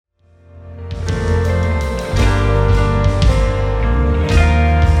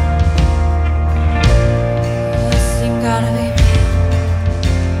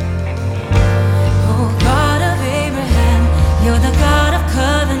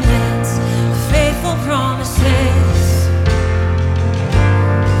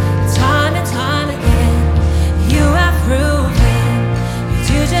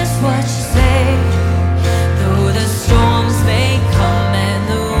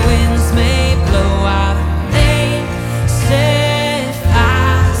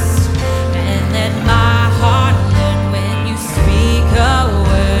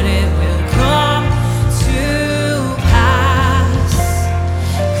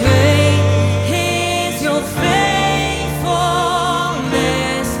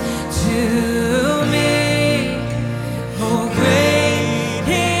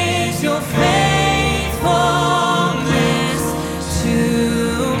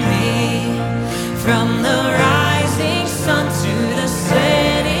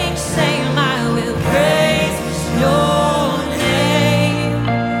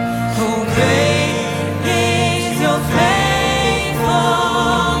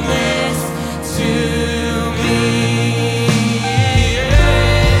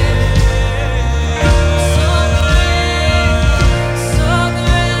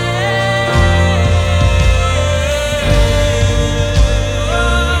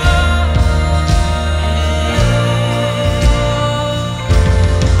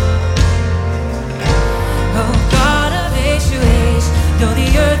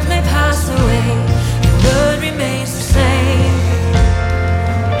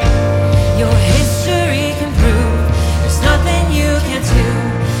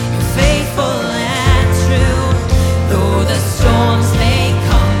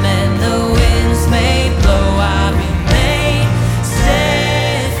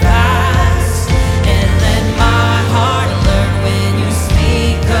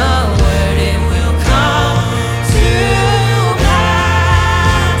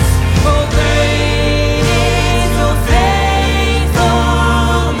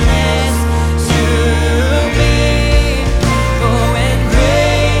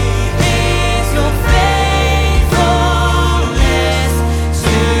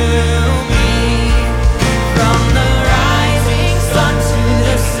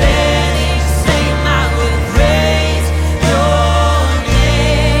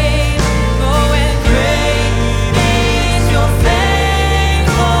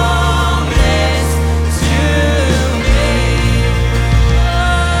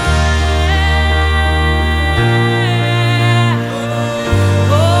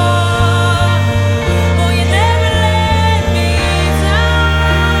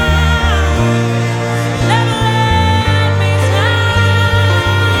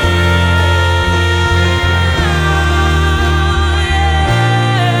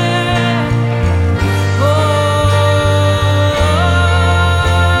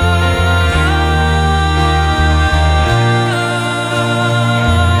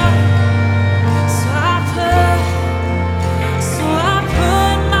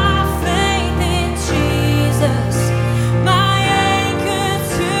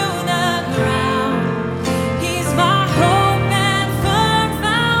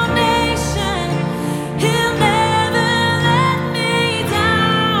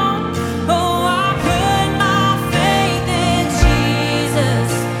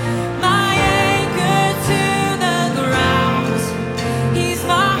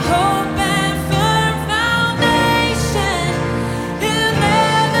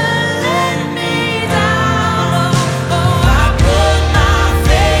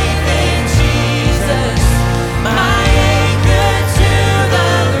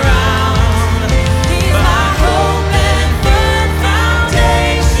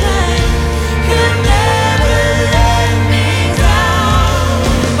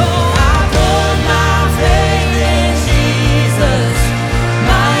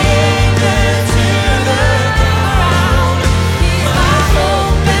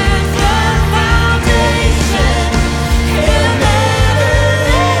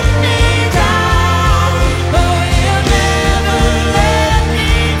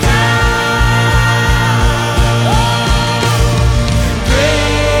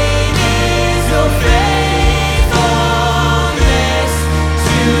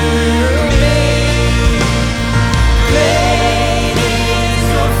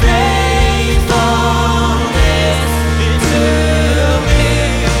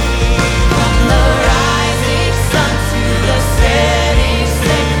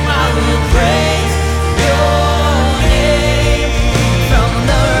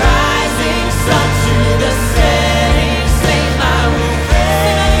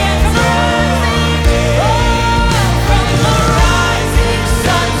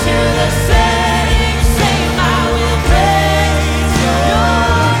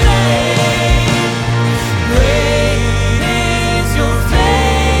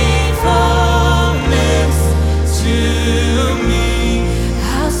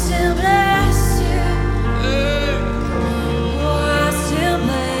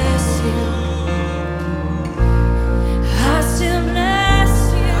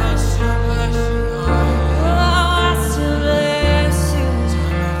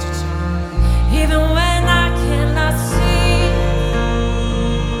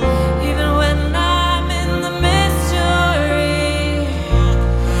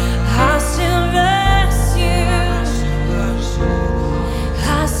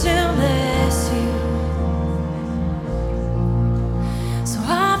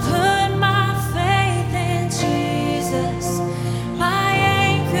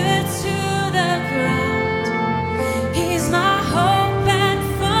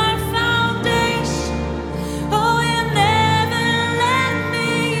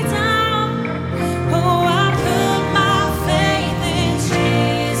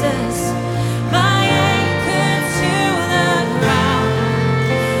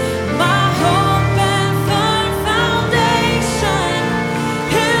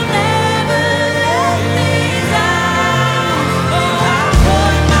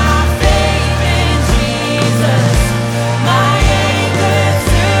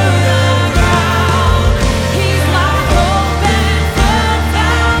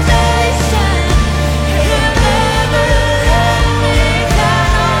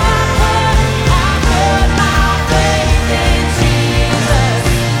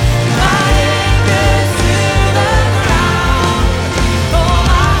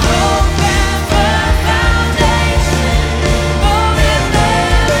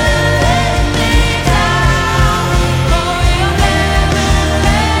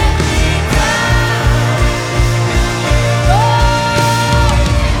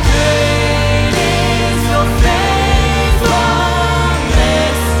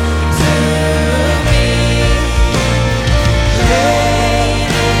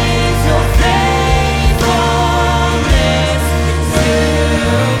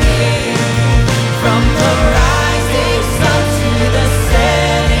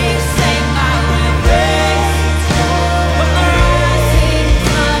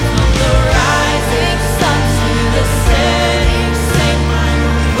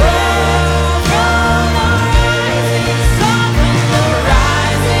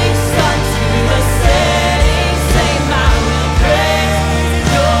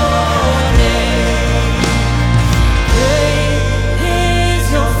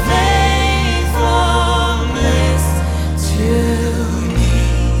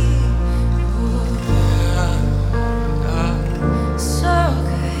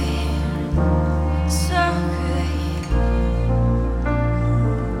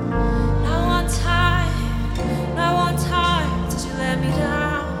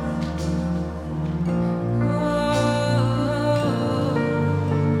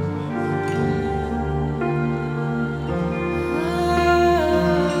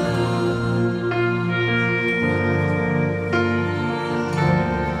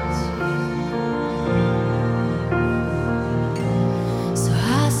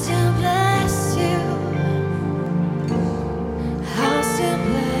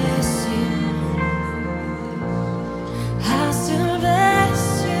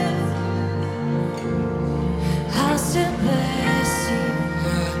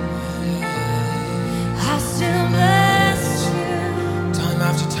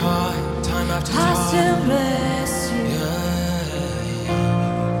I still bless you.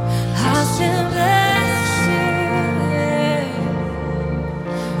 I still bless you.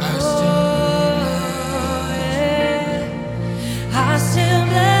 Oh, yeah. I still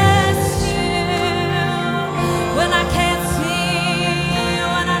bless you when I can't see,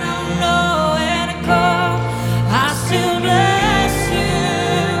 when I don't know where to go. I still bless you,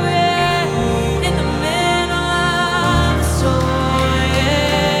 yeah, in the middle of the storm,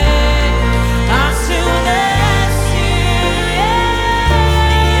 yeah. I still bless you, yeah.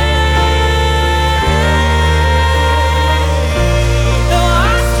 No, I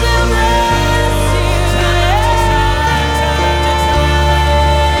still bless you, yeah.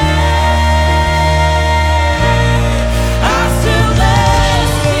 I still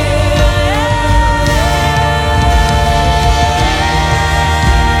bless you,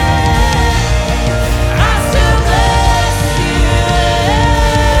 I still bless you,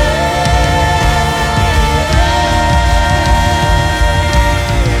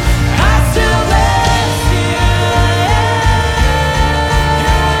 I still bless you,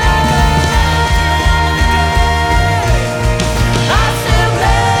 I still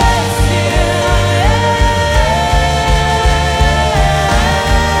bless you.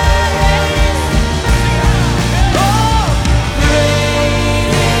 Oh,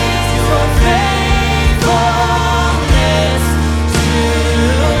 great is your faithfulness to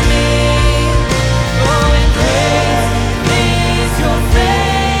me. Oh, and great is your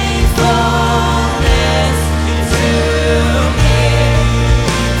faithfulness to me.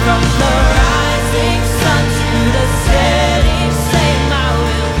 From the rising sun to the setting same, I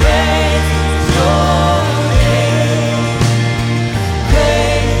will praise your name.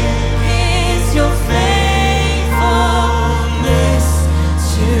 Great is your faithfulness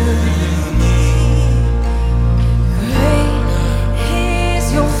to me. Great is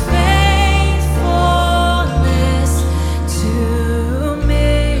your faithfulness to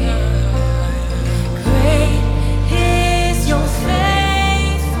me. Great is your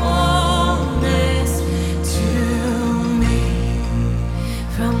faithfulness to me.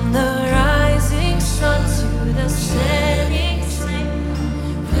 From the rising sun to the setting sun,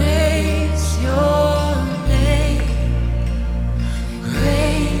 praise your name.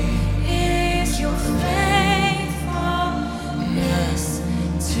 Great is your faithfulness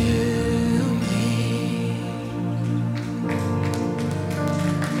to me.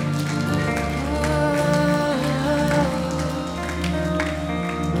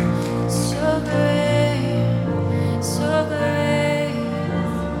 So great, so great,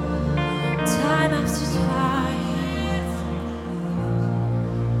 time after time.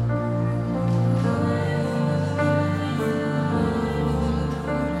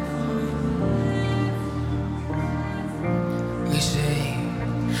 We say,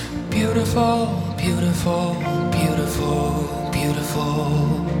 beautiful, beautiful, beautiful,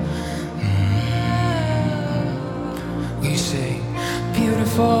 beautiful. We say,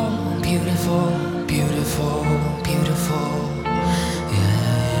 beautiful, beautiful, beautiful, beautiful.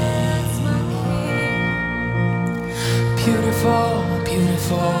 Yeah. Beautiful,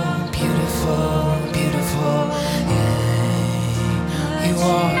 beautiful, beautiful, beautiful. Yeah. You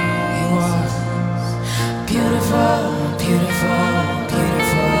are, you are. Beautiful, beautiful,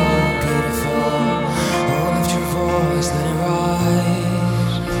 beautiful, beautiful. Oh, lift your voice, let it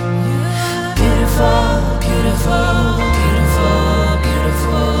rise. Beautiful, beautiful, beautiful,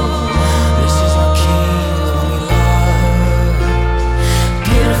 beautiful. This is our King, the one we love.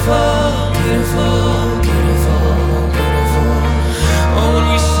 Beautiful, beautiful, beautiful, beautiful. Oh, when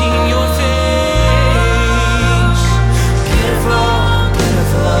we see your face. Beautiful,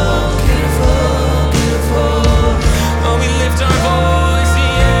 beautiful, beautiful, beautiful. Oh, we lift our voice,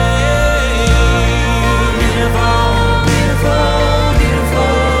 yeah. Beautiful, beautiful,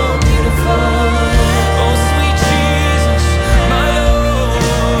 beautiful, beautiful. Oh, sweet Jesus, my Lord.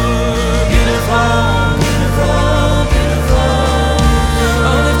 Beautiful, beautiful, beautiful.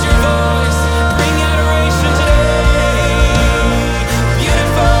 Oh, lift your voice, bring adoration today.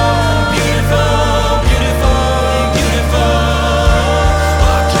 Beautiful, beautiful, beautiful, beautiful.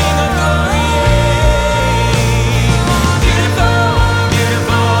 Oh, King of glory, beautiful,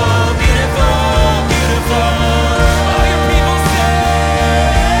 beautiful, beautiful, beautiful. All your people say,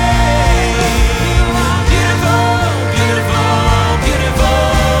 beautiful, beautiful, beautiful,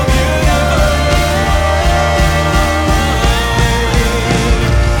 beautiful.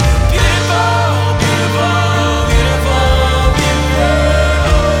 Beautiful, beautiful, beautiful, beautiful.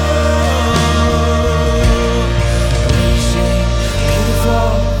 We sing beautiful,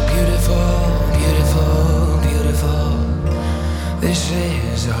 beautiful, beautiful, beautiful. This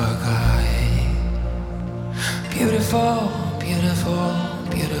is our God. Beautiful, beautiful,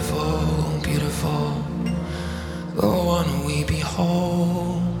 beautiful, beautiful. The one we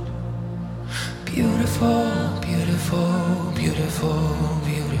behold. Beautiful, beautiful, beautiful,